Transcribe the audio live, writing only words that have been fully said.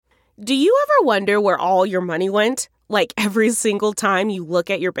Do you ever wonder where all your money went? Like every single time you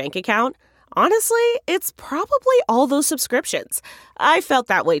look at your bank account? Honestly, it's probably all those subscriptions. I felt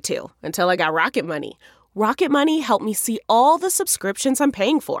that way too, until I got Rocket Money. Rocket Money helped me see all the subscriptions I'm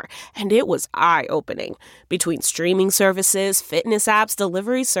paying for, and it was eye-opening. Between streaming services, fitness apps,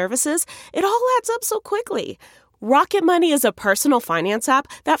 delivery services, it all adds up so quickly. Rocket Money is a personal finance app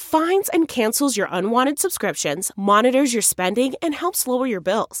that finds and cancels your unwanted subscriptions, monitors your spending, and helps lower your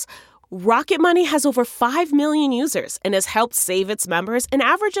bills. Rocket Money has over 5 million users and has helped save its members an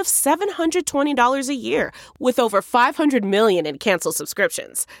average of $720 a year, with over 500 million in canceled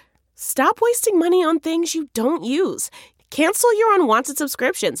subscriptions. Stop wasting money on things you don't use. Cancel your unwanted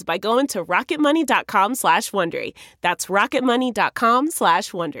subscriptions by going to rocketmoney.com/Wondery. That's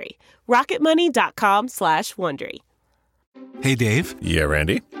rocketmoney.com/Wondery. rocketmoney.com/Wondery. Hey, Dave. Yeah,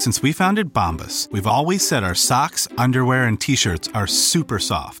 Randy? Since we founded Bombas, we've always said our socks, underwear, and T-shirts are super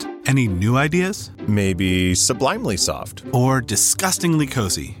soft. Any new ideas? Maybe sublimely soft. Or disgustingly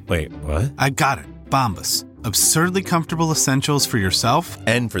cozy. Wait, what? I got it. Bombas. Absurdly comfortable essentials for yourself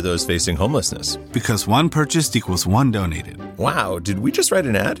and for those facing homelessness. Because one purchased equals one donated. Wow, did we just write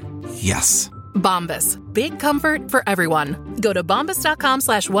an ad? Yes. Bombas. Big comfort for everyone. Go to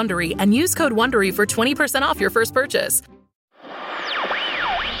bombas.com/Wondery and use code WONDERY for 20% off your first purchase.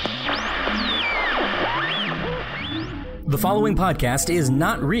 The following podcast is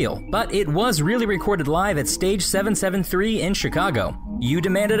not real, but it was really recorded live at Stage 773 in Chicago. You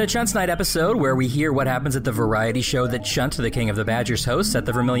demanded a Chunts Night episode where we hear what happens at the variety show that Chunt, the King of the Badgers, hosts at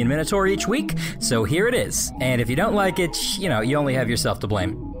the Vermilion Minotaur each week, so here it is. And if you don't like it, you only have yourself to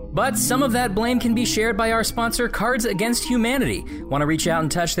blame. But some of that blame can be shared by our sponsor, Cards Against Humanity. Want to reach out and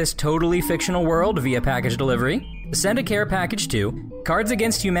touch this totally fictional world via package delivery? Send a care package to Cards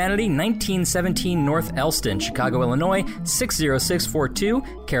Against Humanity, 1917 North Elston, Chicago, Illinois, 60642,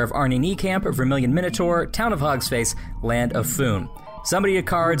 care of Arnie Niekamp, Vermilion Minotaur, Town of Hogsface, Land of Foon. Somebody at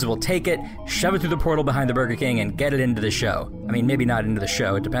Cards will take it, shove it through the portal behind the Burger King, and get it into the show. I mean, maybe not into the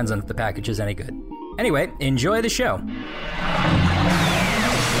show. It depends on if the package is any good. Anyway, enjoy the show.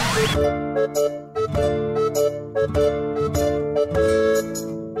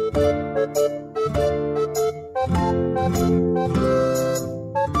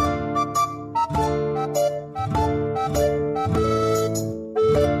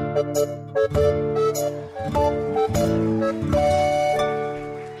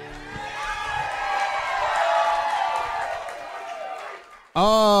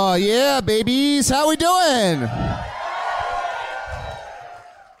 Oh, yeah, babies. How we doing?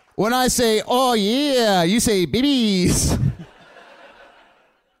 When I say, oh, yeah, you say, babies.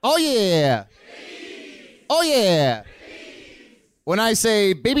 Oh, yeah. Oh, yeah. When I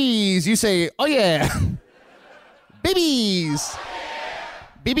say, babies, you say, oh, yeah. Babies.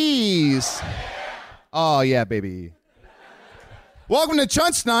 Babies. Oh, yeah, baby. Welcome to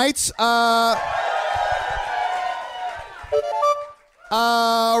Chunts Nights.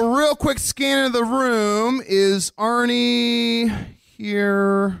 Real quick scan of the room. Is Arnie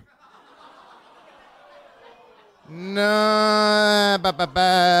here? No, no,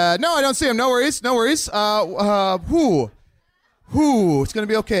 I don't see him. No worries, no worries. It's gonna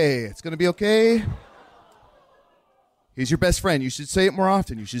be okay. It's gonna be okay. He's your best friend. You should say it more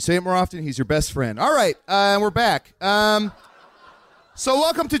often. You should say it more often. He's your best friend. All right, we're back. So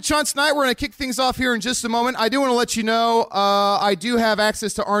welcome to Chunts Night. We're going to kick things off here in just a moment. I do want to let you know I do have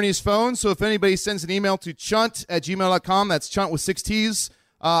access to Arnie's phone, so if anybody sends an email to chunt@gmail.com, that's chunt with 6 T's,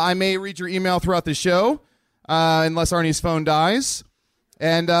 I may read your email throughout the show, unless Arnie's phone dies,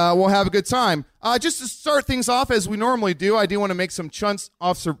 and we'll have a good time. Just to start things off, as we normally do, I do want to make some chunt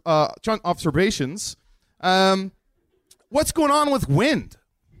observations. What's going on with wind?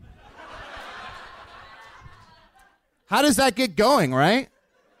 How does that get going, right?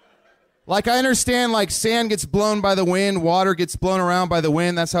 Like, I understand, like, sand gets blown by the wind, water gets blown around by the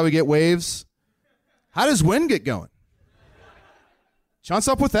wind. That's how we get waves. How does wind get going? Chunt's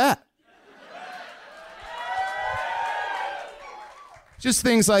up with that. Just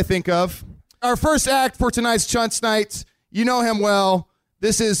things I think of. Our first act for tonight's Chunts Night, you know him well.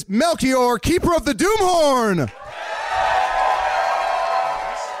 This is Melchior, Keeper of the Doomhorn.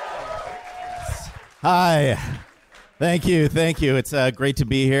 Hi. Thank you. It's great to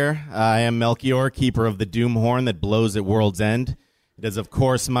be here. I am Melchior, Keeper of the Doomhorn that blows at World's End. It is, of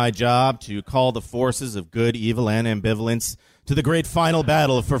course, my job to call the forces of good, evil, and ambivalence to the great final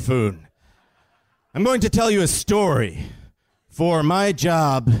battle for Foon. I'm going to tell you a story, for my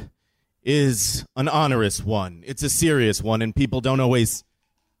job is an onerous one. It's a serious one, and people don't always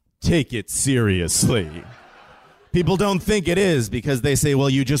take it seriously. People don't think it is because they say, well,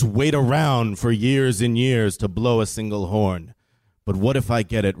 you just wait around for years and years to blow a single horn. But what if I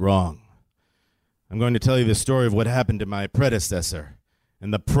get it wrong? I'm going to tell you the story of what happened to my predecessor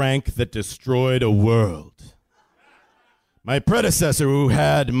and the prank that destroyed a world. My predecessor, who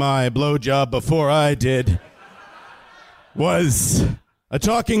had my blowjob before I did, was a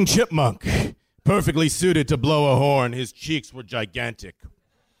talking chipmunk, perfectly suited to blow a horn. His cheeks were gigantic.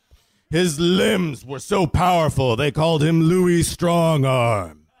 His limbs were so powerful, they called him Louis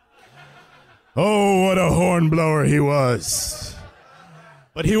Strongarm. Oh, what a horn blower he was.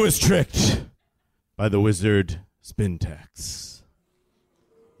 But he was tricked by the wizard Spintax.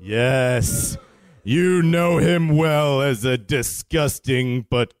 Yes, you know him well as a disgusting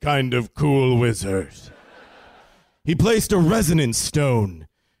but kind of cool wizard. He placed a resonance stone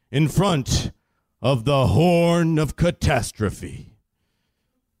in front of the Horn of Catastrophe.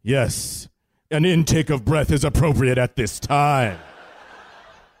 Yes, an intake of breath is appropriate at this time.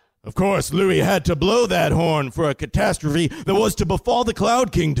 Of course, Louis had to blow that horn for a catastrophe that was to befall the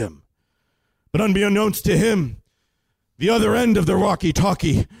Cloud Kingdom. But unbeknownst to him, the other end of the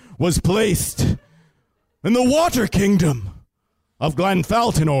walkie-talkie was placed in the Water Kingdom of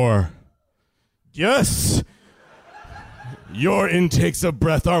Glenfaltenor. Yes, your intakes of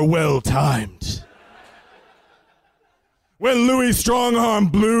breath are well-timed. When Louis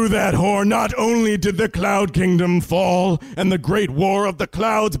Strongarm blew that horn, not only did the Cloud Kingdom fall and the Great War of the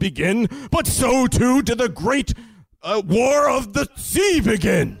Clouds begin, but so too did the Great War of the Sea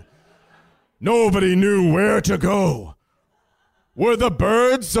begin. Nobody knew where to go. Were the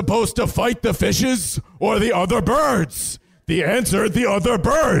birds supposed to fight the fishes or the other birds? The answer, the other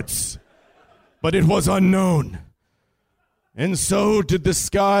birds. But it was unknown. And so did the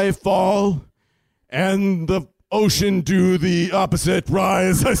sky fall and the ocean do the opposite,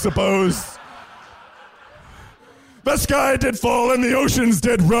 rise, I suppose. The sky did fall and the oceans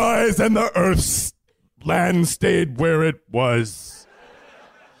did rise and the earth's land stayed where it was.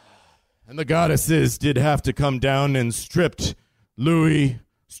 And the goddesses did have to come down and stripped Louis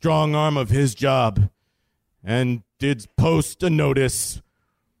Strongarm of his job and did post a notice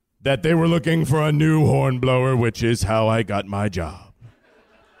that they were looking for a new horn blower, which is how I got my job.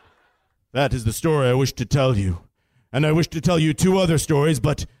 That is the story I wish to tell you. And I wish to tell you two other stories,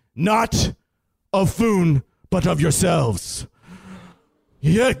 but not of Foon, but of yourselves.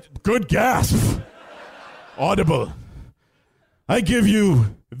 Yeah, good gasp. Audible. I give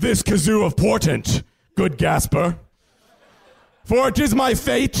you this kazoo of portent, good gasper. For it is my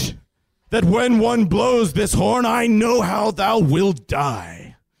fate that when one blows this horn, I know how thou wilt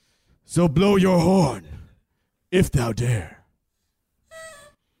die. So blow your horn, if thou dare.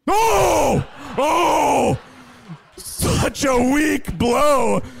 Oh! Oh! Such a weak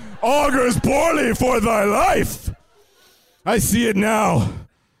blow augurs poorly for thy life. I see it now.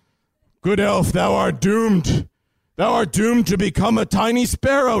 Good elf, thou art doomed. Thou art doomed to become a tiny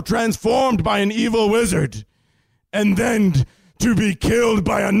sparrow transformed by an evil wizard, and then to be killed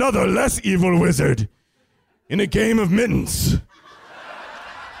by another less evil wizard in a game of mittens.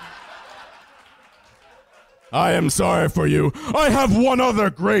 I am sorry for you. I have one other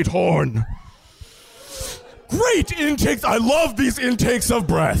great horn. Great intakes. I love these intakes of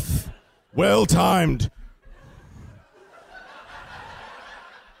breath. Well timed.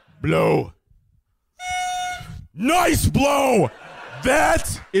 Blow. Nice blow.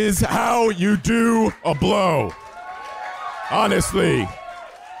 That is how you do a blow. Honestly,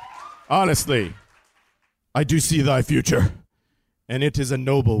 I do see thy future, and it is a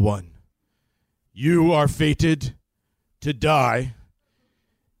noble one. You are fated to die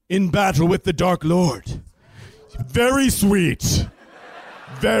in battle with the Dark Lord. Very sweet.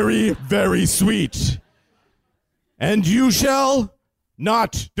 Very, very sweet. And you shall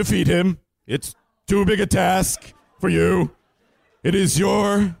not defeat him. It's too big a task for you. It is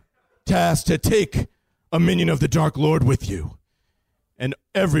your task to take a minion of the Dark Lord with you. And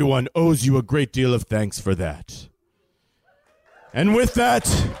everyone owes you a great deal of thanks for that. And with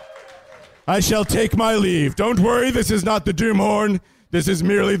that, I shall take my leave. Don't worry, this is not the Doom Horn. This is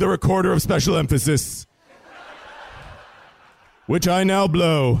merely the recorder of special emphasis, which I now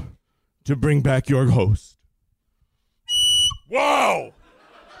blow to bring back your host. Wow!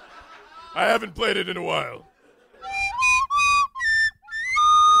 I haven't played it in a while.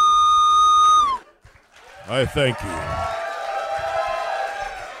 I thank you.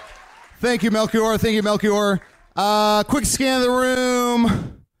 Thank you, Melchior. Thank you, Melchior. Quick scan of the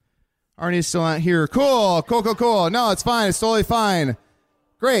room. Arnie's still not here. Cool. No, it's fine. It's totally fine.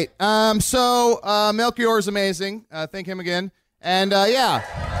 Great. So Melchior is amazing. Thank him again. And yeah.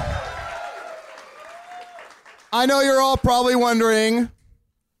 I know you're all probably wondering,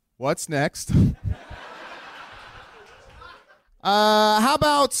 what's next? How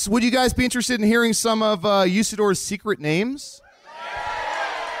about, would you guys be interested in hearing some of Usador's secret names?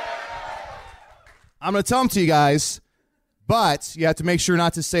 I'm going to tell them to you guys, but you have to make sure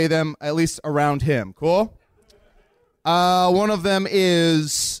not to say them, at least around him. Cool? One of them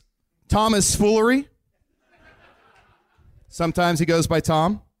is Thomas Foolery. Sometimes he goes by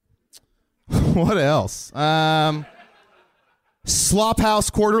Tom. What else? Slophouse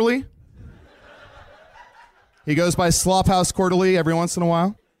Quarterly. He goes by Slophouse Quarterly every once in a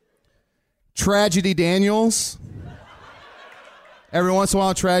while. Tragedy Daniels. Every once in a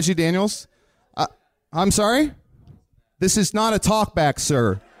while, Tragedy Daniels. I'm sorry? This is not a talkback,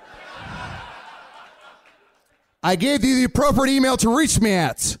 sir. I gave you the appropriate email to reach me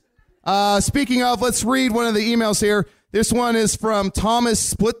at. Speaking of, let's read one of the emails here. This one is from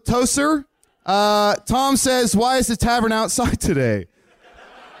Thomas Splittoser. Tom says, why is the tavern outside today?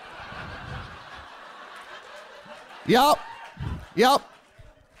 Yep.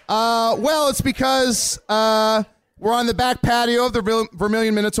 Well, it's because we're on the back patio of the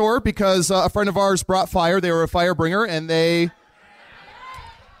Vermilion Minotaur because a friend of ours brought fire. They were a fire bringer, and they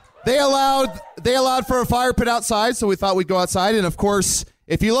allowed for a fire pit outside, so we thought we'd go outside. And, of course,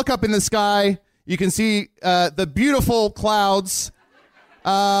 if you look up in the sky, you can see the beautiful clouds.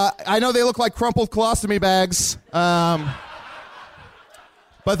 I know they look like crumpled colostomy bags, but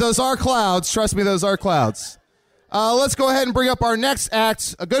those are clouds. Trust me, those are clouds. Let's go ahead and bring up our next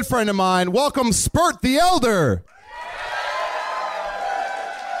act, a good friend of mine. Welcome, Spurt the Elder.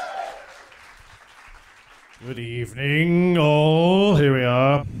 Good evening, all. Here we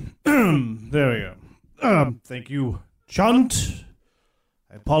are. There we go. Thank you, Chunt.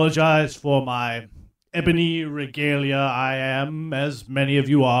 I apologize for my ebony regalia. I am, as many of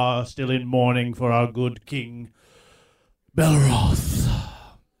you are, still in mourning for our good King Belroth.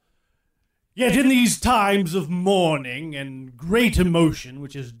 Yet in these times of mourning and great emotion,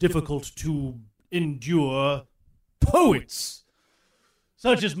 which is difficult to endure, poets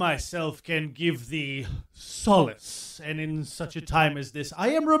such as myself can give thee solace. And in such a time as this, I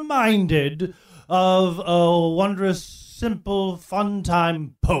am reminded of a wondrous, simple,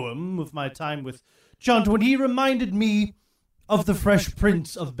 fun-time poem of my time with Chunt when he reminded me of the Fresh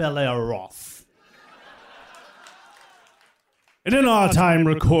Prince of Bel-Aroth. And in our time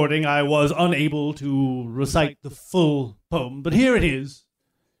recording, I was unable to recite the full poem, but here it is,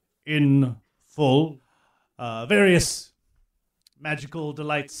 in full. Various magical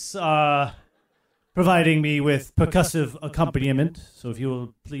delights are providing me with percussive accompaniment, so if you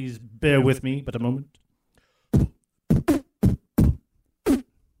will please bear with me but a moment.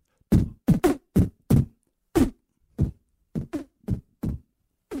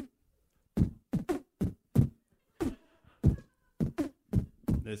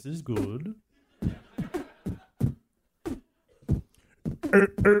 This is good.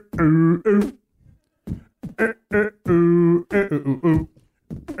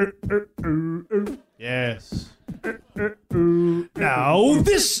 Yes. Now,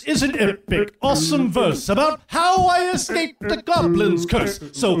 this is an epic, awesome verse about how I escaped the goblin's curse.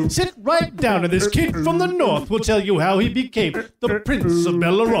 So sit right down, and this kid from the north will tell you how he became the Prince of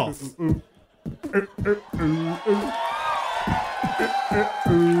Bel-Aroth.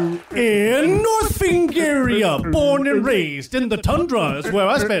 In North Fingaria, born and raised in the tundra is where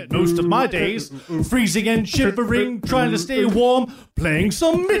I spent most of my days, freezing and shivering, trying to stay warm, playing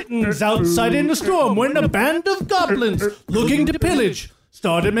some mittens outside in the storm when a band of goblins looking to pillage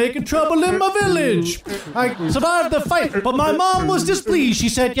started making trouble in my village. I survived the fight, but my mom was displeased. She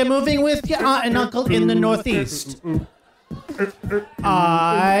said, "You're moving with your aunt and uncle in the northeast."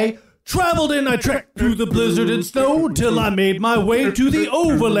 I traveled and I trekked through the blizzard and snow till I made my way to the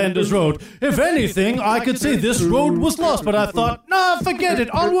Overlanders Road. If anything, I could say this road was lost, but I thought, nah, forget it,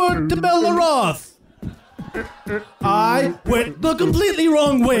 onward to Bel-Aroth. I went the completely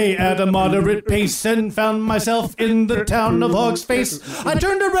wrong way at a moderate pace and found myself in the town of Hogsface. I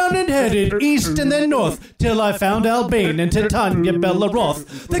turned around and headed east and then north till I found Albane and Titania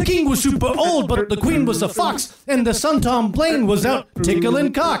Bel-Aroth. The king was super old, but the queen was a fox, and the son Tom Blaine was out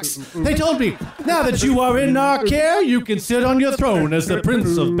tickling cocks. They told me, now that you are in our care, you can sit on your throne as the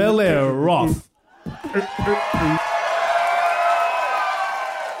Prince of Bel-Aroth.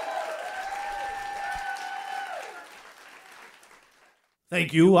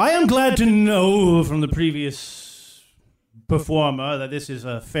 Thank you. I am glad to know from the previous performer that this is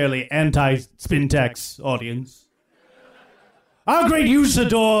a fairly anti-Spintax audience. Our great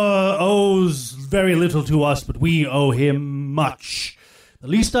Usador owes very little to us, but we owe him much. The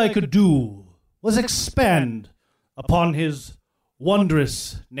least I could do was expand upon his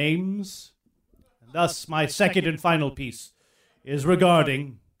wondrous names. And thus, my second and final piece is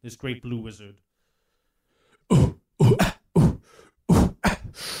regarding this great blue wizard.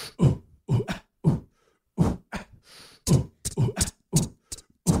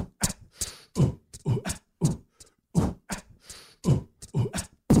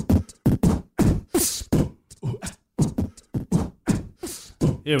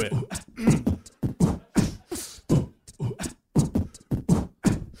 Here we go.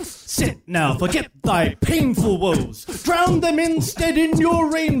 Sit now, forget thy painful woes. Drown them instead in your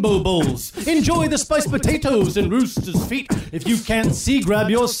rainbow bowls. Enjoy the spiced potatoes and rooster's feet. If you can't see, grab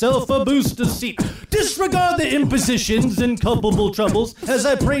yourself a booster seat. Disregard the impositions and culpable troubles as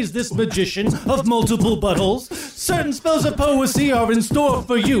I praise this magician of multiple buttholes. Certain spells of poesy are in store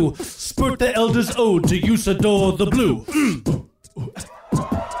for you. Spurt the Elder's ode to Usador the Blue.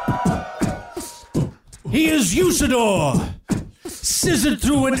 He is Usador, scissored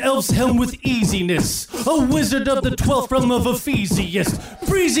through an elf's helm with easiness, a wizard of the 12th realm of Ephesius,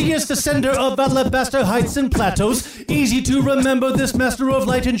 breeziest ascender of alabaster heights and plateaus, easy to remember this master of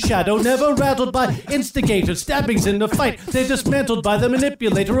light and shadow, never rattled by instigators, stabbings in the fight, they're dismantled by the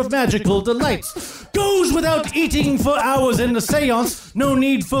manipulator of magical delights, goes without eating for hours in the seance, no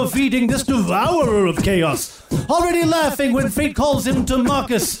need for feeding this devourer of chaos. Already laughing when fate calls him to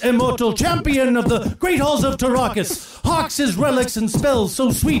Marcus, immortal champion of the great halls of Tarakas. Hawks his relics and spells so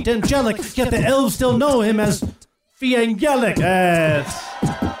sweet, angelic, yet the elves still know him as Fiangelic. Yes.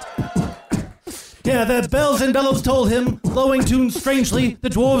 Yeah, the bells and bellows told him, blowing tunes strangely, the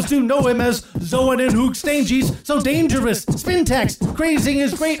dwarves do know him as Zoan and Hoogstanges, so dangerous, Spintax, crazing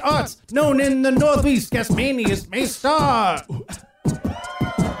his great arts, known in the Northeast, Gasmanius Maystar.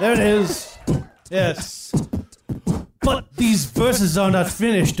 There it is. Yes. But these verses are not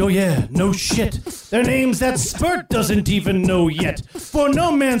finished, oh yeah, no shit. Their names that Spurt doesn't even know yet. For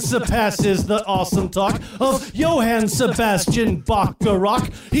no man surpasses the awesome talk of Johann Sebastian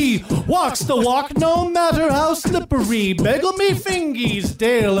Bacharach. He walks the walk no matter how slippery. Bagel me fingies,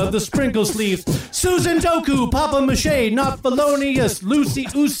 Dale of the sprinkle sleeves. Susan Doku, Papa Mache, not Felonius, Lucy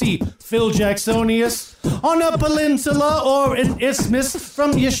Usi, Phil Jacksonius. On a peninsula or an isthmus,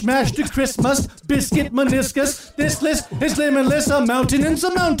 from Yishmash to Christmas, biscuit meniscus, this list is limitless, a mountain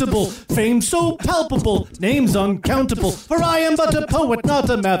insurmountable, fame so palpable, names uncountable, for I am but a poet, not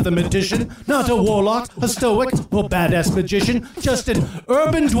a mathematician, not a warlock, a stoic, or badass magician, just an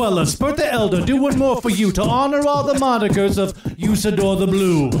urban dweller, Spurt the Elder, doing more for you to honor all the monikers of Usador the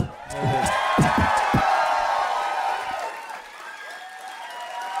Blue.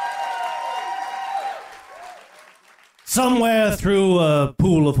 Somewhere through a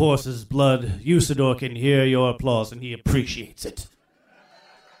pool of horses' blood, Usador can hear your applause, and he appreciates it.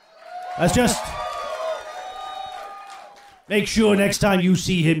 That's just... Make sure next time you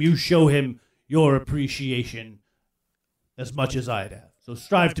see him, you show him your appreciation as much as I'd have. So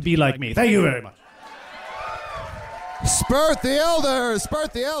strive to be like me. Thank you very much. Spurt the Elder!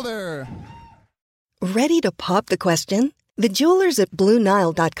 Spurt the Elder! Ready to pop the question? The jewelers at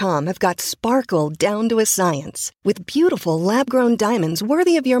BlueNile.com have got sparkle down to a science with beautiful lab-grown diamonds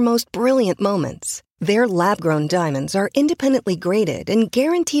worthy of your most brilliant moments. Their lab-grown diamonds are independently graded and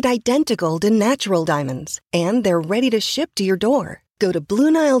guaranteed identical to natural diamonds, and they're ready to ship to your door. Go to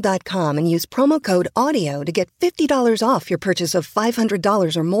BlueNile.com and use promo code AUDIO to get $50 off your purchase of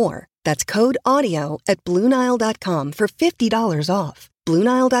 $500 or more. That's code AUDIO at BlueNile.com for $50 off.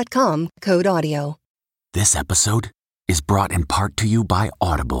 BlueNile.com, code AUDIO. This episode is brought in part to you by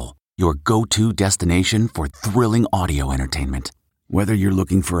Audible, your go-to destination for thrilling audio entertainment. Whether you're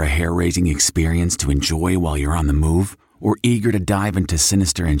looking for a hair-raising experience to enjoy while you're on the move, or eager to dive into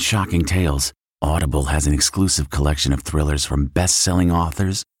sinister and shocking tales, Audible has an exclusive collection of thrillers from best-selling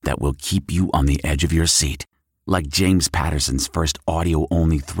authors that will keep you on the edge of your seat. Like James Patterson's first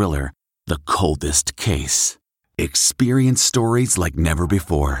audio-only thriller, The Coldest Case. Experience stories like never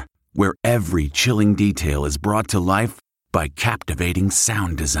before, where every chilling detail is brought to life by captivating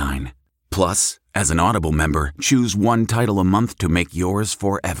sound design. Plus, as an Audible member, choose one title a month to make yours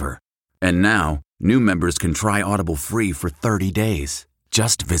forever. And now, new members can try Audible free for 30 days.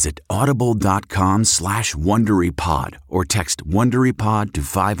 Just visit audible.com/WonderyPod or text WonderyPod to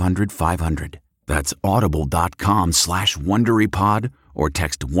 500-500. That's audible.com/WonderyPod or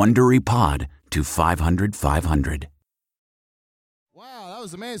text WonderyPod to 500-500. Wow, that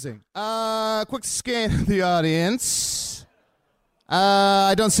was amazing. Quick scan of the audience.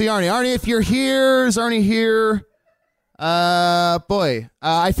 I don't see Arnie. Arnie, if you're here, is Arnie here? I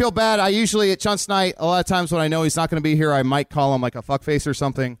feel bad. I usually, at Chunt's night, a lot of times when I know he's not going to be here, I might call him like a fuckface or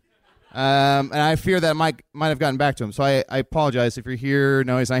something. And I fear that might have gotten back to him. So I apologize if you're here.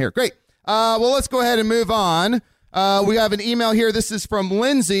 No, he's not here. Great. Well, let's go ahead and move on. We have an email here. This is from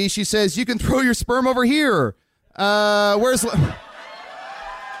Lindsay. She says, you can throw your sperm over here. Where's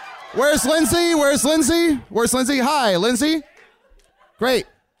Lindsay? Where's Lindsay? Hi, Lindsay. Great.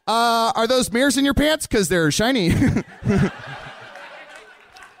 Are those mirrors in your pants? Because they're shiny.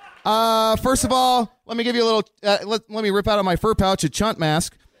 First of all, let me give you a little, let me rip out of my fur pouch a chunt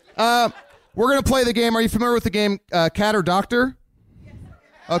mask. We're going to play the game. Are you familiar with the game Cat or Doctor?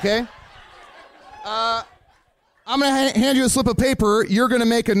 Okay. I'm going to hand you a slip of paper. You're going to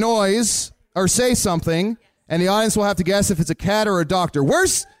make a noise or say something, and the audience will have to guess if it's a cat or a doctor.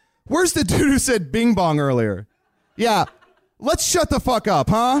 Where's the dude who said bing bong earlier? Yeah. Let's shut the fuck up,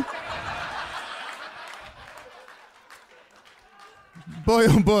 huh? Boy,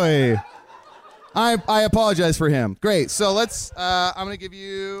 oh boy. I apologize for him. Great. So let's, I'm going to give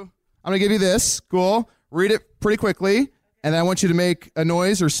you this. Cool. Read it pretty quickly. And then I want you to make a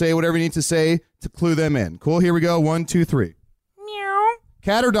noise or say whatever you need to say to clue them in. Cool? Here we go. 1, 2, 3. Meow.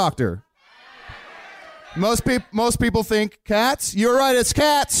 Cat or doctor? Most people think cats. You're right. It's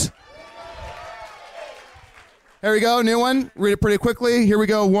cats. Here we go. New one. Read it pretty quickly. Here we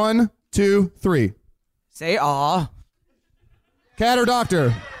go. 1, 2, 3. Say aw. Cat or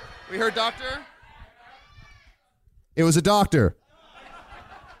doctor? We heard doctor. It was a doctor.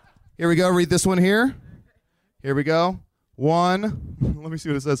 Here we go. Read this one here. Here we go. 1. Let me see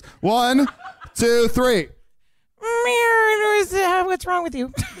what it says. 1, 2, 3. What's wrong with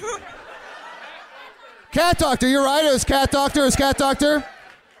you? Cat doctor. You're right. It was cat doctor. It was cat doctor.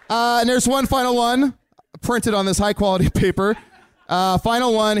 And there's one final one printed on this high quality paper.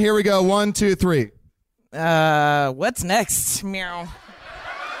 Final one. Here we go. 1, 2, 3. What's next? Meow.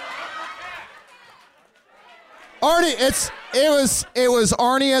 Arnie. It was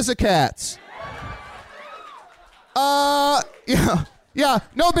Arnie as a cat. Yeah,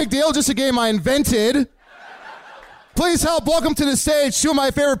 no big deal, just a game I invented. Please help welcome to the stage two of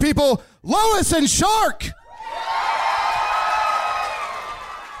my favorite people, Lois and Shark.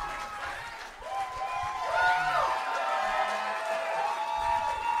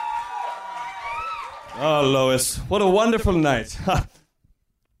 Oh, Lois, what a wonderful night.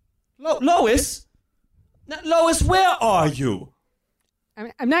 Lois? Lois, where are you?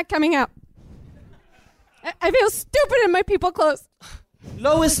 I'm not coming out. I feel stupid in my people clothes.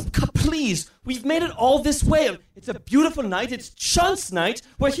 Lois, please. We've made it all this way. It's a beautiful night. It's Chunt's night.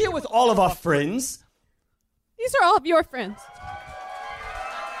 We're here with all of our friends. These are all of your friends.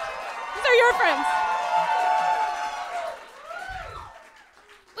 These are your friends.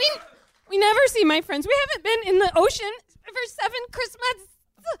 We never see my friends. We haven't been in the ocean for 7 Christmas.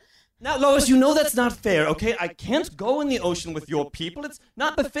 Now, Lois, you know that's not fair, okay? I can't go in the ocean with your people. It's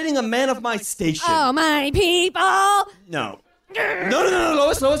not befitting a man of my station. Oh, my people! No,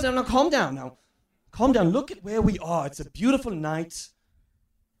 Lois, no, calm down now. Calm down. Look at where we are. It's a beautiful night.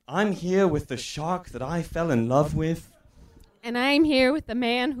 I'm here with the shark that I fell in love with. And I'm here with the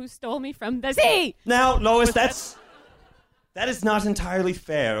man who stole me from the sea! Now, Lois, that is not entirely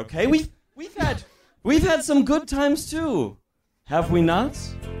fair, okay? We've had some good times, too. Have we not?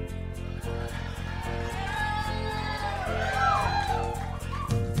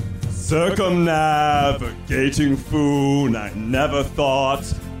 Circumnavigating Foon, I never thought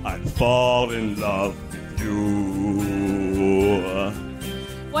I'd fall in love with you.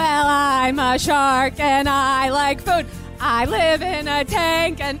 Well, I'm a shark and I like food. I live in a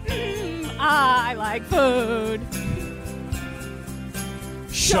tank and I like food.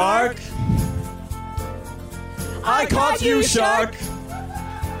 Shark! I caught you, shark!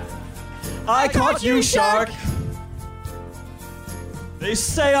 I caught you, shark! They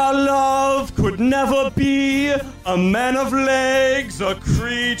say our love could never be a man of legs, a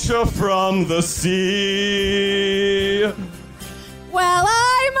creature from the sea. Well,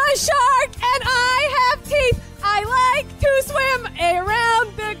 I'm a shark and I have teeth. I like to swim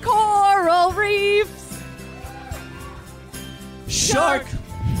around the coral reefs. Shark!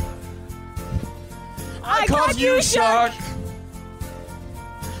 I caught you, shark!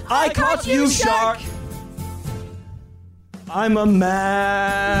 I caught you, shark! I'm a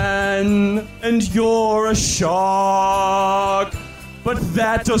man, and you're a shark, but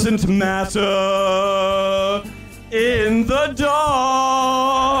that doesn't matter in the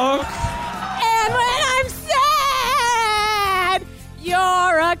dark. And when I'm sad,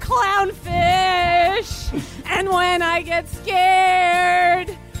 you're a clownfish. And when I get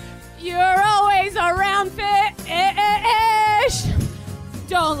scared, you're always around fish.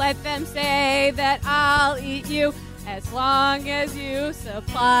 Don't let them say that I'll eat you. as long as you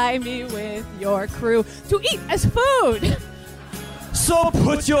supply me with your crew to eat as food. So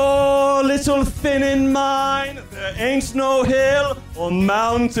put your little fin in mine. There ain't no hill or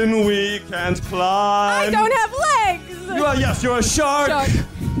mountain we can't climb. I don't have legs. Yes, you're a shark.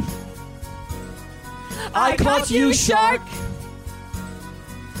 I caught you, shark.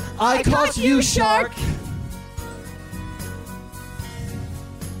 I caught you, shark.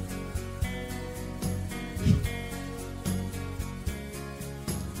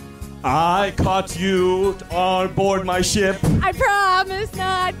 I caught you on board my ship. I promise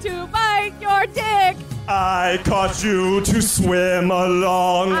not to bite your dick. I caught you to swim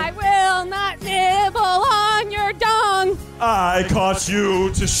along. I will not nibble on your dong. I caught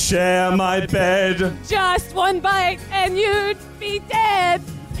you to share my bed. Just one bite and you'd be dead.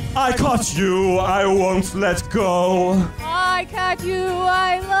 I caught you, I won't let go. I caught you,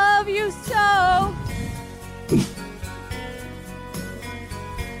 I love you so.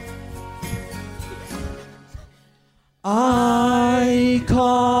 I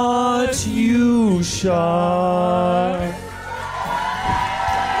caught you, shark.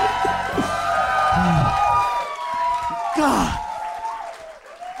 God.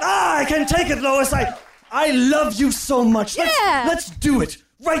 I can take it, Lois. I love you so much. Yeah. Let's do it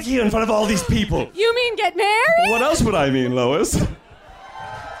right here in front of all these people. You mean get married? What else would I mean, Lois?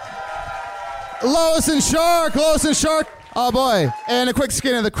 Lois and Shark. Oh, boy. And a quick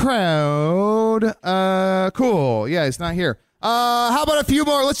scan of the crowd. Cool. Yeah, he's not here. How about a few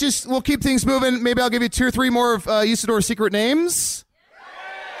more? We'll keep things moving. Maybe I'll give you 2 or 3 more of Usador's secret names.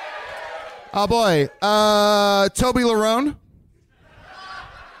 Oh, boy. Toby Larone.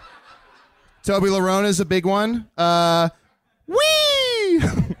 Toby Larone is a big one. Wee!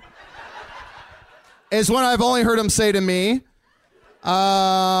 is one I've only heard him say to me.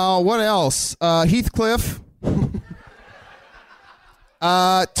 What else? Heathcliff.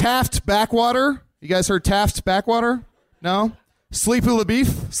 Taft Backwater. You guys heard Taft Backwater? No? Sleepy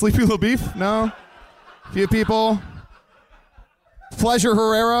LaBeef? No? A few people. Pleasure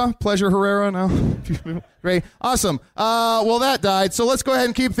Herrera? No? Great. Awesome. Well, that died, so let's go ahead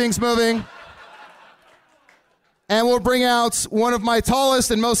and keep things moving. And we'll bring out one of my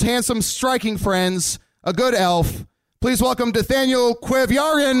tallest and most handsome striking friends, a good elf. Please welcome Nathaniel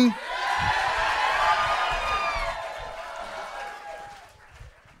Quevyarin.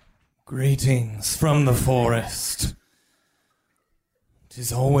 Greetings from the forest.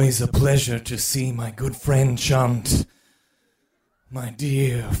 'Tis always a pleasure to see my good friend Chunt, my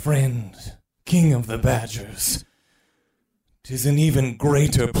dear friend, King of the Badgers. 'Tis an even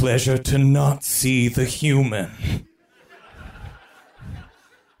greater pleasure to not see the human.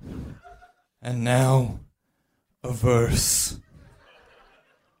 And now, a verse.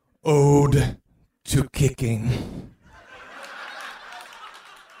 Ode to Kicking.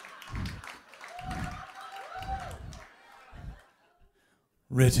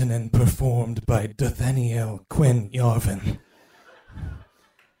 Written and performed by Nathaniel Quevyarin.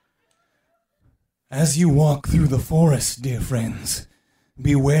 As you walk through the forest, dear friends,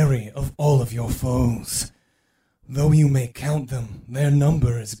 be wary of all of your foes. Though you may count them, their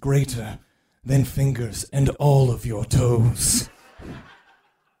number is greater than fingers and all of your toes.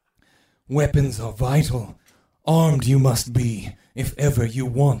 Weapons are vital. Armed you must be, if ever you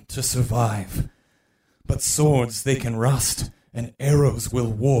want to survive. But swords, they can rust, and arrows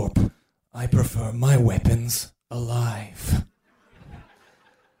will warp. I prefer my weapons alive.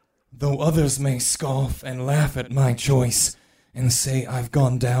 Though others may scoff and laugh at my choice and say I've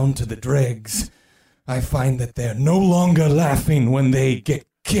gone down to the dregs, I find that they're no longer laughing when they get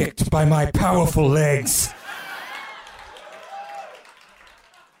kicked by my powerful legs.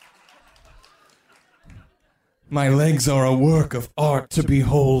 My legs are a work of art to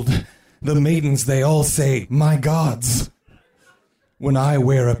behold. The maidens, they all say, my gods. When I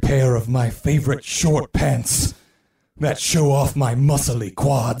wear a pair of my favorite short pants that show off my muscly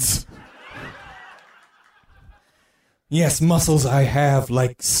quads. Yes, muscles I have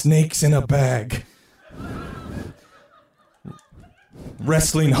like snakes in a bag.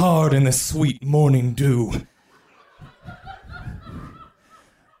 Wrestling hard in the sweet morning dew.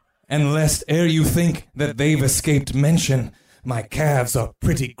 And lest ere you think that they've escaped mention, my calves are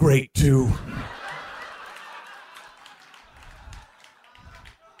pretty great too.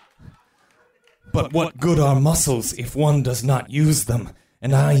 But what good are muscles if one does not use them,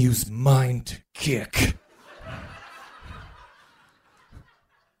 and I use mine to kick?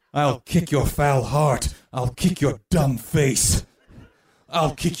 I'll kick your foul heart. I'll kick your dumb face.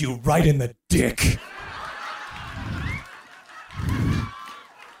 I'll kick you right in the dick.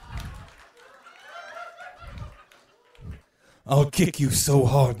 I'll kick you so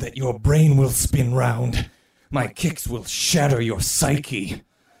hard that your brain will spin round. My kicks will shatter your psyche.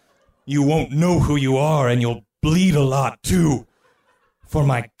 You won't know who you are, and you'll bleed a lot, too. For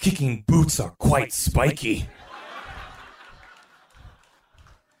my kicking boots are quite spiky.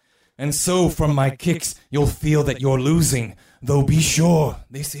 And so, from my kicks, you'll feel that you're losing. Though be sure,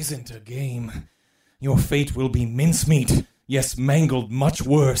 this isn't a game. Your fate will be mincemeat, yes, mangled much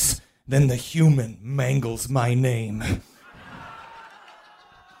worse than the human mangles my name.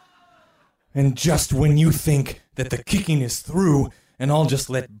 And just when you think that the kicking is through, and I'll just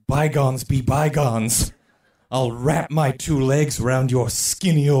let bygones be bygones, I'll wrap my 2 legs round your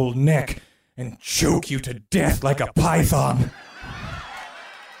skinny old neck and choke you to death like a python.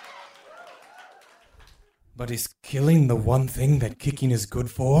 But is killing the one thing that kicking is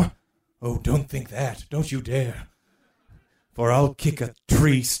good for? Oh, don't think that. Don't you dare. For I'll kick a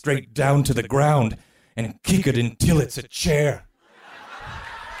tree straight down to the ground and kick it until it's a chair.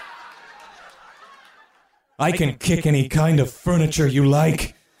 I can kick any kind of furniture you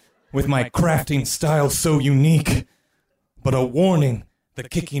like, with my crafting style so unique. But a warning, the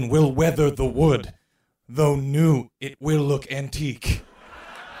kicking will weather the wood. Though new, it will look antique.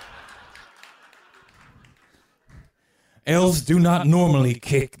 Elves do not normally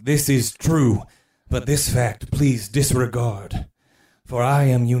kick, this is true, but this fact please disregard. For I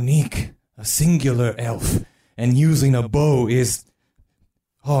am unique, a singular elf, and using a bow is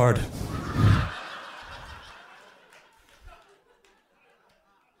hard.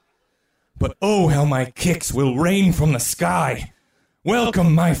 But oh, how my kicks will rain from the sky.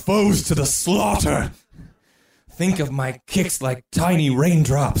 Welcome my foes to the slaughter. Think of my kicks like tiny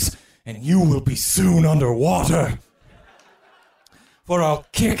raindrops, and you will be soon underwater. For I'll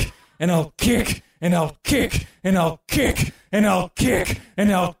kick, and I'll kick, and I'll kick, and I'll kick, and I'll kick,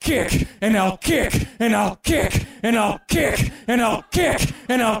 and I'll kick, and I'll kick, and I'll kick, and I'll kick, and I'll kick,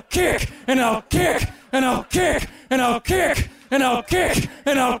 and I'll kick, and I'll kick, and I'll kick, and I'll kick, and I'll kick,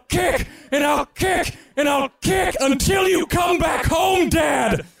 and I'll kick, and I'll kick, and I'll kick until you come back home,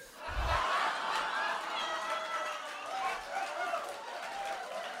 Dad!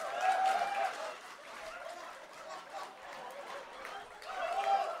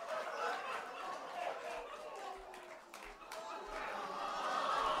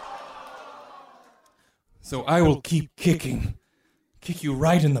 So I will keep kicking, kick you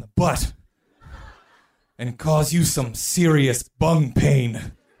right in the butt, and cause you some serious bung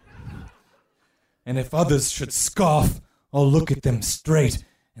pain. And if others should scoff, I'll look at them straight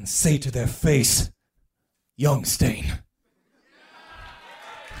and say to their face, Youngstain.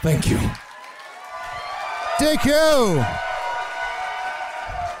 Thank you. DQ!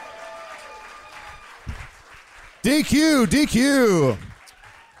 DQ!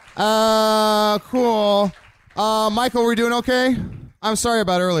 Cool. Michael, we doing okay? I'm sorry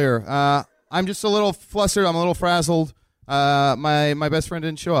about earlier. I'm just a little flustered. I'm a little frazzled. My best friend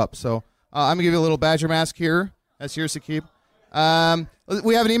didn't show up, so I'm gonna give you a little badger mask here. That's yours to keep.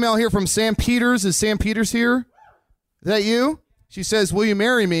 We have an email here from Sam Peters. Is Sam Peters here? Is that you? She says, "Will you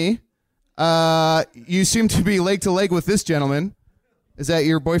marry me? You seem to be leg to leg with this gentleman. Is that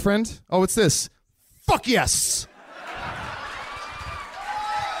your boyfriend? Oh, what's this? Fuck yes."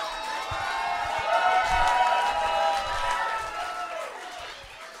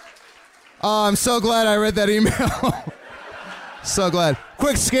 Oh, I'm so glad I read that email. So glad.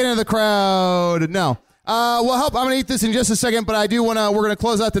 Quick scan of the crowd. No. Well, help. I'm going to eat this in just a second, but I do want to, we're going to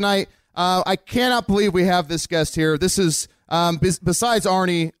close out the night. I cannot believe we have this guest here. This is, besides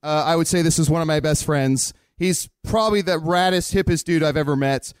Arnie, I would say this is one of my best friends. He's probably the raddest, hippest dude I've ever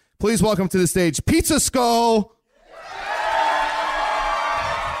met. Please welcome to the stage, Pizza Skull.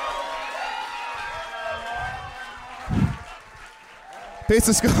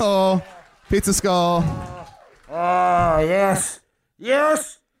 Pizza Skull. Pizza Skull. Oh, yes.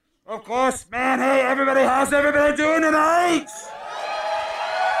 Yes, of course, man. Hey, everybody, how's everybody doing tonight?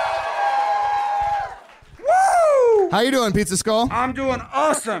 Woo! How you doing, Pizza Skull? I'm doing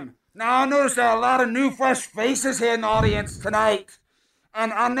awesome. Now, I noticed there are a lot of new, fresh faces here in the audience tonight.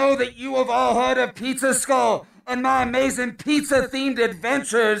 And I know that you have all heard of Pizza Skull and my amazing pizza-themed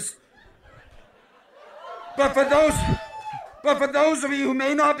adventures. But for those of you who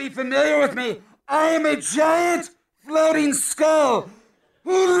may not be familiar with me, I am a giant floating skull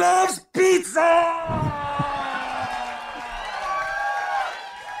who loves pizza!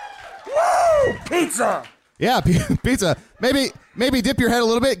 Woo! Pizza! Yeah, pizza. Maybe dip your head a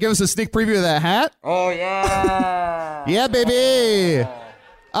little bit. Give us a sneak preview of that hat. Oh, yeah. Yeah, baby.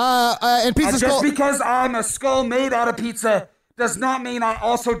 And Pizza Skull. Just because I'm a skull made out of pizza does not mean I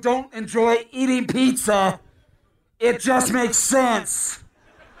also don't enjoy eating pizza. It just makes sense.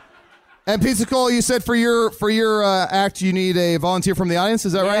 And Pizza Skull, you said for your act you need a volunteer from the audience.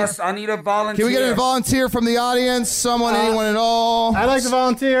 Is that right? Yes, I need a volunteer. Can we get a volunteer from the audience? Someone, anyone at all? I'd like to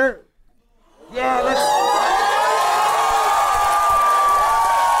volunteer. Yeah, let's.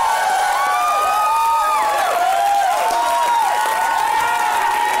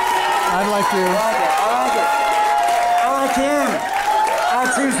 I'd like to. I like him. I'll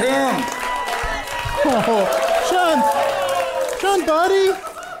choose him. Oh, Sean, buddy.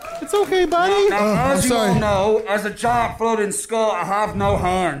 It's okay, buddy. Now, as you all know, as a giant floating skull, I have no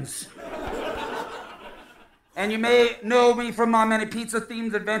hands. And you may know me from my many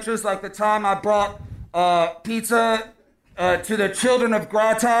pizza-themed adventures, like the time I brought pizza to the children of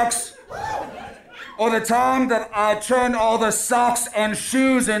Gratax, or the time that I turned all the socks and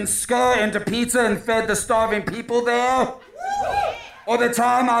shoes in Skur into pizza and fed the starving people there, or the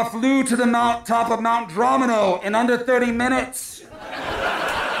time I flew to the top of Mount Dromino in under 30 minutes.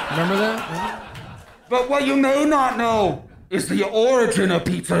 Remember that? But what you may not know is the origin of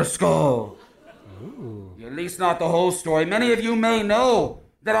Pizza Skull. Ooh. At least not the whole story. Many of you may know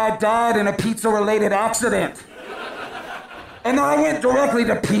that I died in a pizza-related accident. And I went directly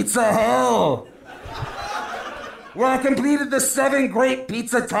to Pizza Hell, where I completed the 7 great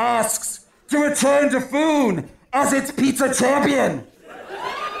pizza tasks to return to Foon as its pizza champion.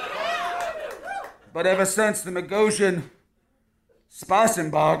 But ever since the Magosian spice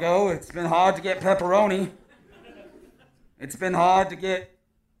embargo, it's been hard to get pepperoni. It's been hard to get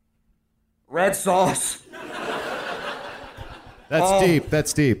red sauce.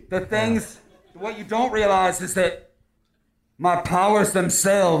 That's deep. The things, what you don't realize is that my powers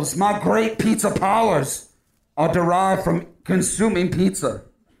themselves, my great pizza powers, are derived from consuming pizza.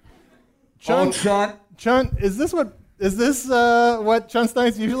 Chunt, is this what Chunt's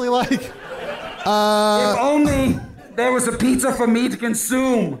nights usually like? If only there was a pizza for me to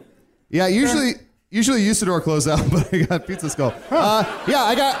consume. Yeah, usually Usador closed out, but I got Pizza Skull. I'm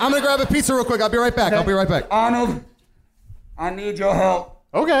gonna grab a pizza real quick. I'll be right back. Arnold, I need your help.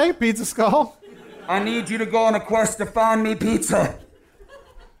 Okay, Pizza Skull. I need you to go on a quest to find me pizza.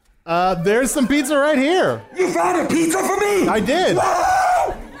 There's some pizza right here. You found a pizza for me? I did.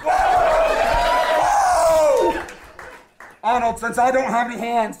 Whoa! Arnold, since I don't have any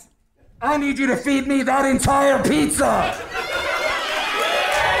hands, I need you to feed me that entire pizza.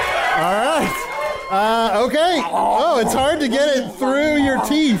 All right. Okay. Oh, it's hard to get it through your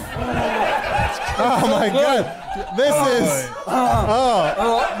teeth. Oh my God.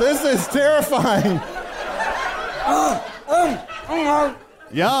 This is terrifying.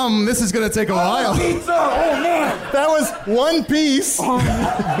 Yum, this is gonna take a while. Pizza! Oh man! That was one piece.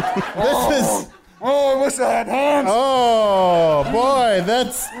 Oh, I wish I had hands. Oh boy,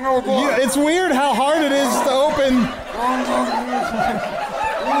 it's weird how hard it is to open.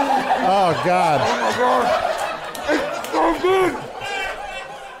 Oh God. Oh my God. It's so good.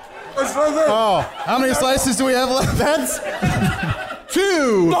 It's so good. Oh, how many slices do we have left? That's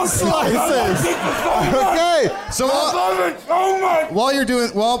 2 slices. Okay. So I love it so much.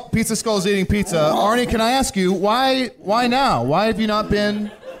 While Pizza Skull's eating pizza, Arnie, can I ask you why now? Why have you not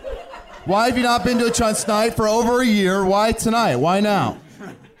been to a Chunt's night for over a year? Why tonight? Why now?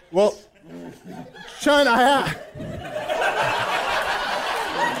 Well, Chunt,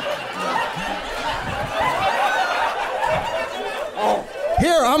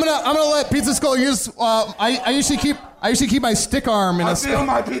 Here, I'm gonna let Pizza Skull use. I usually keep my stick arm in I feel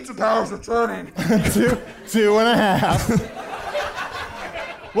my pizza powers returning.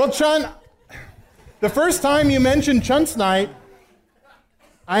 2.5. Well, Chunt, the first time you mentioned Chunt's night,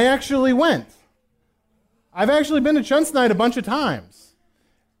 I actually went. I've actually been to Chunt's night a bunch of times.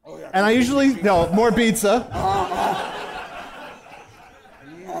 Oh, yeah. And I usually, more pizza.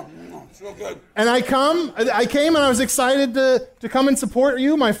 So good. And I came and I was excited to come and support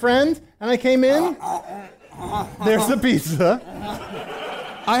you, my friend. And I came in. There's the pizza.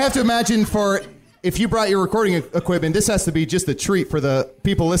 I have to imagine if you brought your recording equipment, this has to be just a treat for the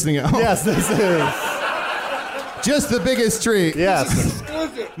people listening at home. Yes, this is. Just the biggest treat. Yes.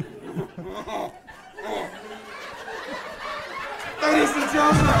 Exquisite. Ladies and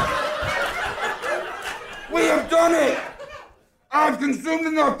gentlemen, we have done it. I've consumed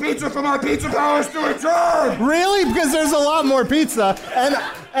enough pizza for my pizza powers to return. Really? Because there's a lot more pizza, and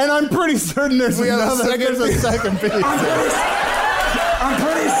I'm pretty certain there's a second pizza.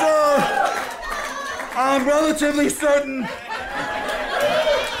 I'm relatively certain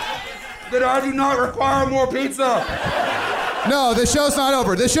that I do not require more pizza. No, the show's not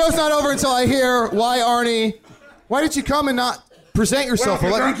over. The show's not over until I hear why did you come and not present yourself.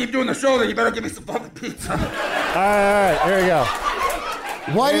 Well, if you're going to keep doing the show, then you better give me some fucking pizza. All right, here we go.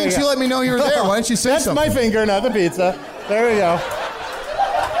 Why didn't you let me know you were there? Why didn't you say something? That's my finger, not the pizza. There we go.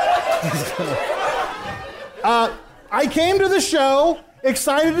 I came to the show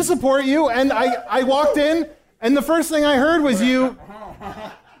excited to support you, and I walked in, and the first thing I heard was you.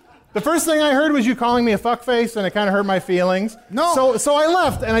 The first thing I heard was you calling me a fuckface, and it kind of hurt my feelings. No. So I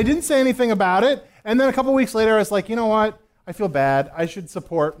left, and I didn't say anything about it. And then a couple weeks later, I was like, you know what? I feel bad. I should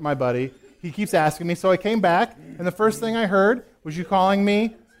support my buddy. He keeps asking me. So I came back, and the first thing I heard was you calling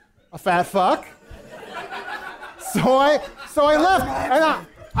me a fat fuck. So I left, and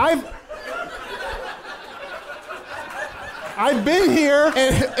I've been here.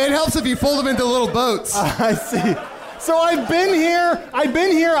 It helps if you fold them into little boats. I see. So I've been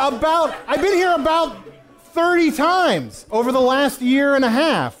here about 30 times over the last year and a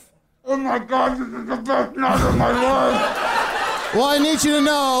half. Oh my God, this is the best night of my life. Well, I need you to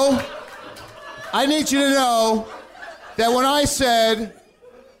know that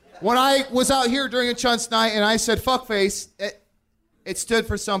when I was out here during a Chunts night and I said fuckface, it stood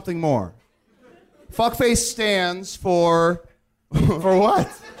for something more. Fuckface stands for... For what?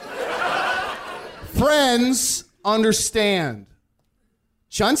 Friends understand.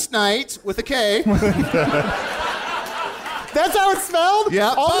 Chunts night with a K. That's how it's spelled?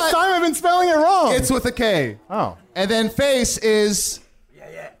 Yeah. All this time I've been spelling it wrong. It's with a K. Oh. And then face is...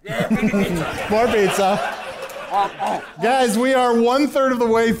 More pizza. Guys, we are 1/3 of the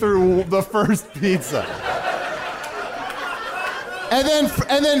way through the first pizza. And then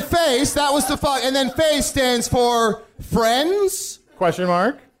face, that was the fuck. And then face stands for friends. Question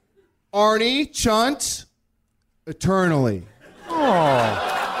mark. Arnie, Chunt, eternally. Oh.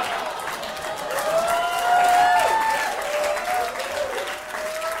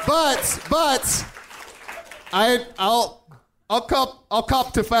 But I'll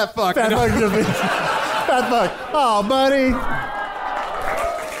cop to fat fuck. Fat fuck to me. Fat fuck. Oh, buddy.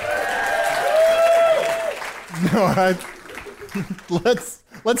 No,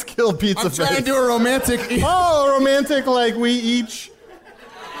 let's kill pizza face. I'm trying to do a romantic. Oh, romantic, like we each.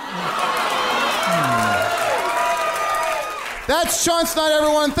 That's Chunts night,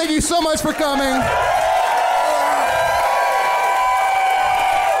 everyone. Thank you so much for coming.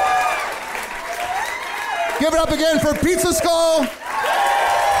 Give it up again for Pizza Skull.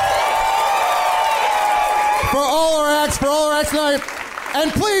 For all our acts tonight.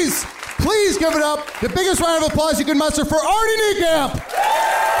 And please give it up, the biggest round of applause you can muster for Arnie Niekamp.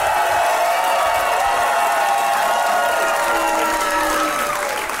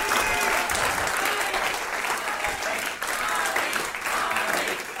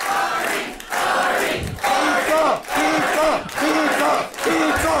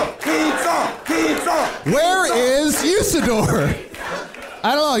 Where is Usador?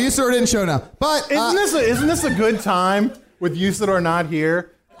 I don't know. Usador didn't show now. But isn't this a good time with Usador not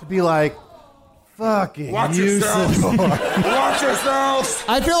here to be like, fucking Watch Usador? Watch yourselves.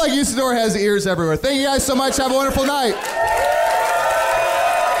 I feel like Usador has ears everywhere. Thank you guys so much. Have a wonderful night.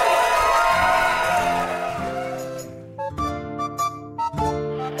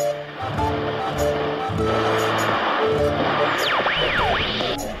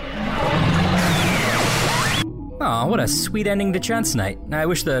 Aw, what a sweet ending to Chunts night. I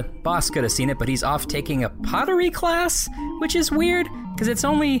wish the boss could have seen it, but he's off taking a pottery class, which is weird, because it's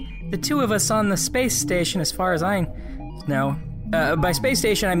only the two of us on the space station as far as I know. By space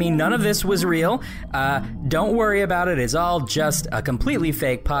station, I mean none of this was real. Don't worry about it. It's all just a completely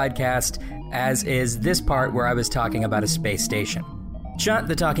fake podcast, as is this part where I was talking about a space station. Chunt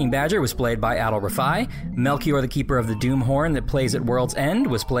the Talking Badger was played by Adal Rafai. Melchior the Keeper of the Doom Horn that plays at World's End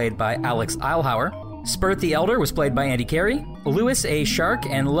was played by Alex Eilhauer. Spurt the Elder was played by Andy Carey. Lewis, a shark,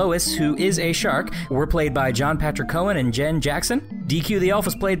 and Lois, who is a shark, were played by John Patrick Cohen and Jen Jackson. DQ the Elf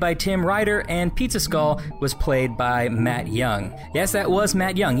was played by Tim Ryder, and Pizza Skull was played by Matt Young. Yes, that was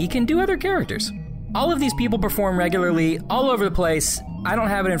Matt Young. He can do other characters. All of these people perform regularly, all over the place. I don't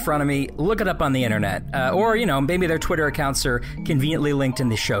have it in front of me. Look it up on the internet. Or, maybe their Twitter accounts are conveniently linked in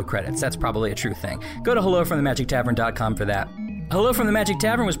the show credits. That's probably a true thing. Go to hellofromthemagictavern.com for that. Hello from the Magic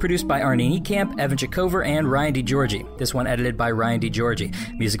Tavern was produced by Arnie Niekamp, Evan Chikover, and Ryan DiGiorgi. This one edited by Ryan DiGiorgi.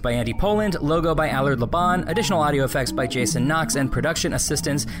 Music by Andy Poland, logo by Allard Laban, additional audio effects by Jason Knox, and production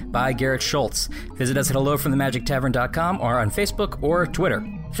assistance by Garrett Schultz. Visit us at hellofromthemagictavern.com or on Facebook or Twitter.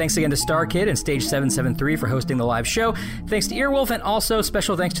 Thanks again to Star Kid and Stage 773 for hosting the live show. Thanks to Earwolf, and also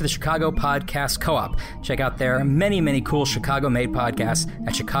special thanks to the Chicago Podcast Co-op. Check out their many, many cool Chicago-made podcasts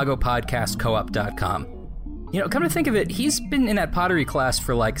at chicagopodcastcoop.com. Come to think of it, he's been in that pottery class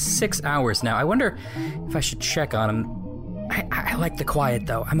for like 6 hours now. I wonder if I should check on him. I like the quiet,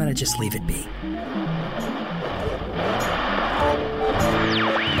 though. I'm gonna just leave it be.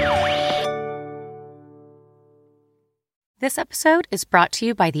 This episode is brought to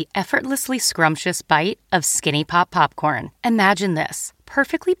you by the effortlessly scrumptious bite of Skinny Pop popcorn. Imagine this: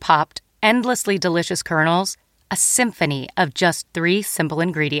 perfectly popped, endlessly delicious kernels, a symphony of just 3 simple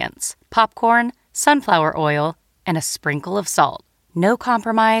ingredients: popcorn, sunflower oil, and a sprinkle of salt. No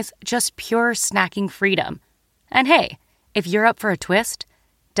compromise, just pure snacking freedom. And hey, if you're up for a twist,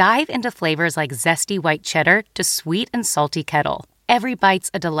 dive into flavors like zesty white cheddar to sweet and salty kettle. Every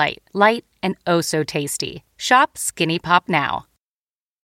bite's a delight, light and oh so tasty. Shop Skinny Pop now.